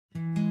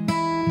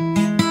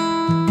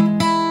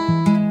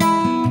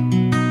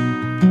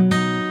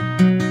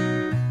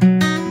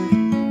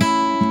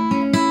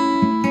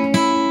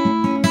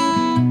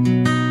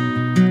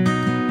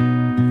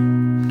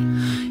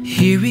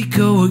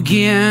go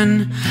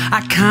again.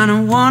 I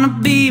kinda wanna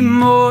be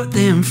more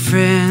than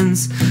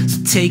friends, so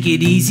take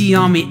it easy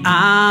on me,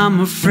 I'm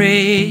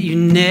afraid you're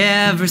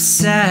never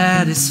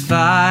satisfied.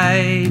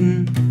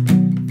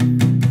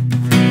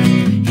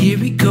 Here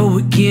we go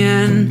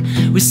again.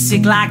 We're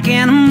sick like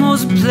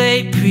animals,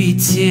 play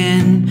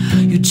pretend.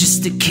 You're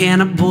just a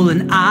cannibal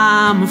and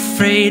I'm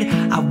afraid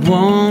I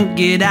won't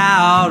get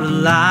out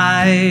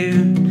alive.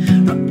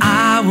 No,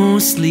 I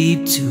won't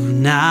sleep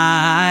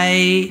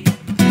tonight.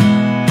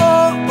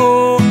 Oh,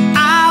 oh,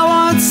 I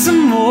want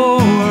some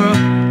more.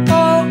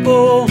 Oh,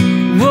 oh,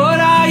 what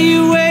are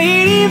you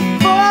waiting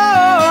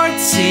for?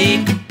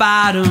 Take a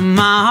bite of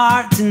my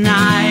heart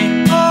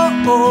tonight. Oh,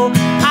 oh,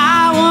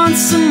 I want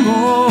some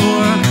more.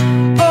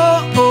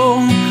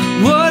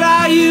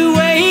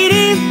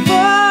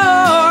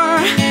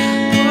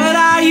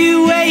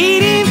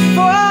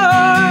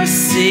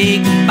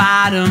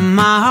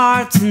 My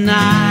heart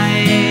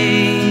tonight.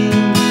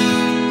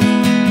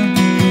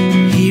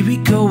 Here we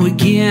go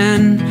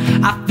again.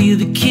 I feel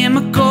the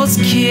chemicals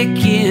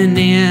kicking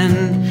in.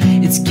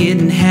 It's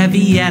getting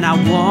heavy and I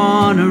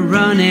wanna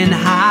run and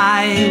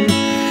hide.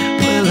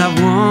 Well, I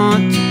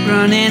want to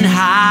run and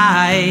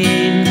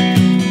hide.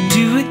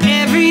 Do it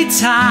every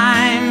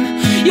time.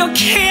 You're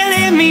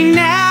killing me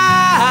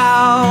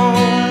now.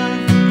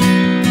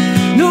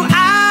 No,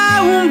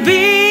 I won't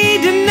be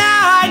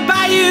denied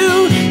by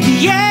you.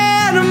 Yeah.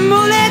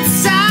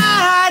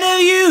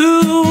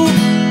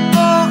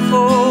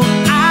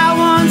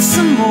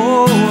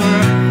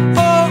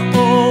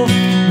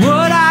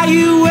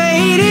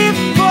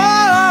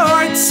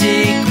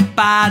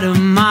 Out of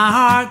my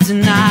heart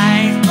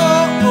tonight.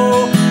 Oh,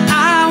 oh,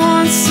 I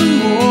want some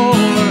more.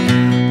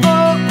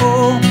 Oh,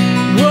 oh,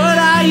 what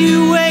are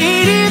you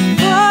waiting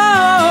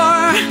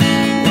for?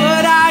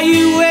 What are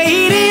you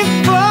waiting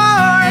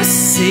for?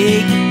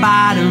 Say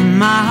goodbye to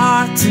my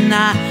heart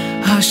tonight.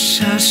 Hush,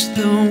 hush,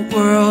 the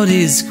world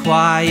is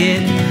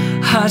quiet.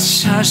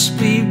 Hush, hush,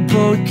 we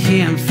both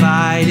can't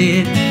fight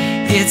it.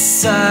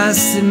 It's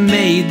us that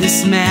made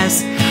this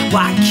mess.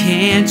 Why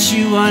can't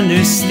you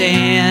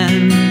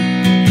understand?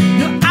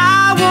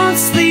 I won't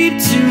sleep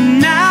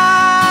tonight.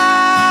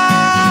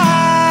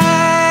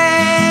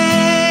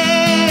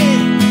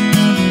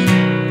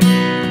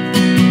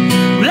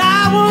 Well,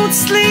 I won't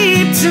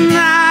sleep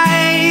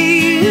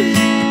tonight.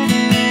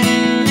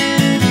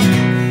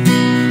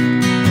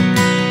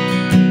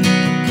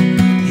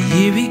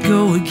 Here we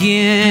go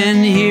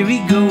again. Here we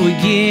go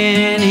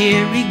again.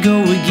 Here we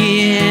go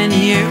again.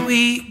 Here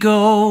we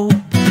go.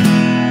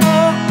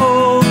 Oh,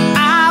 oh,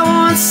 I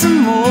want some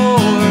more.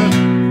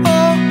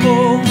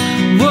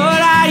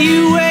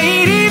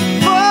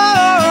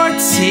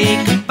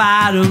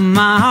 Out of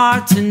my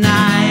heart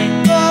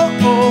tonight. Oh,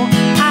 oh,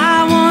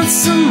 I want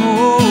some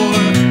more.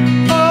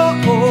 Oh,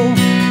 oh,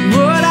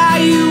 what are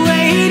you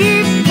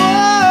waiting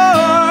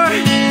for?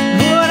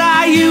 What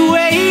are you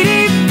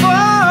waiting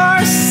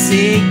for?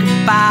 Say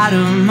goodbye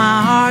to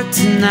my heart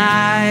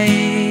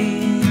tonight.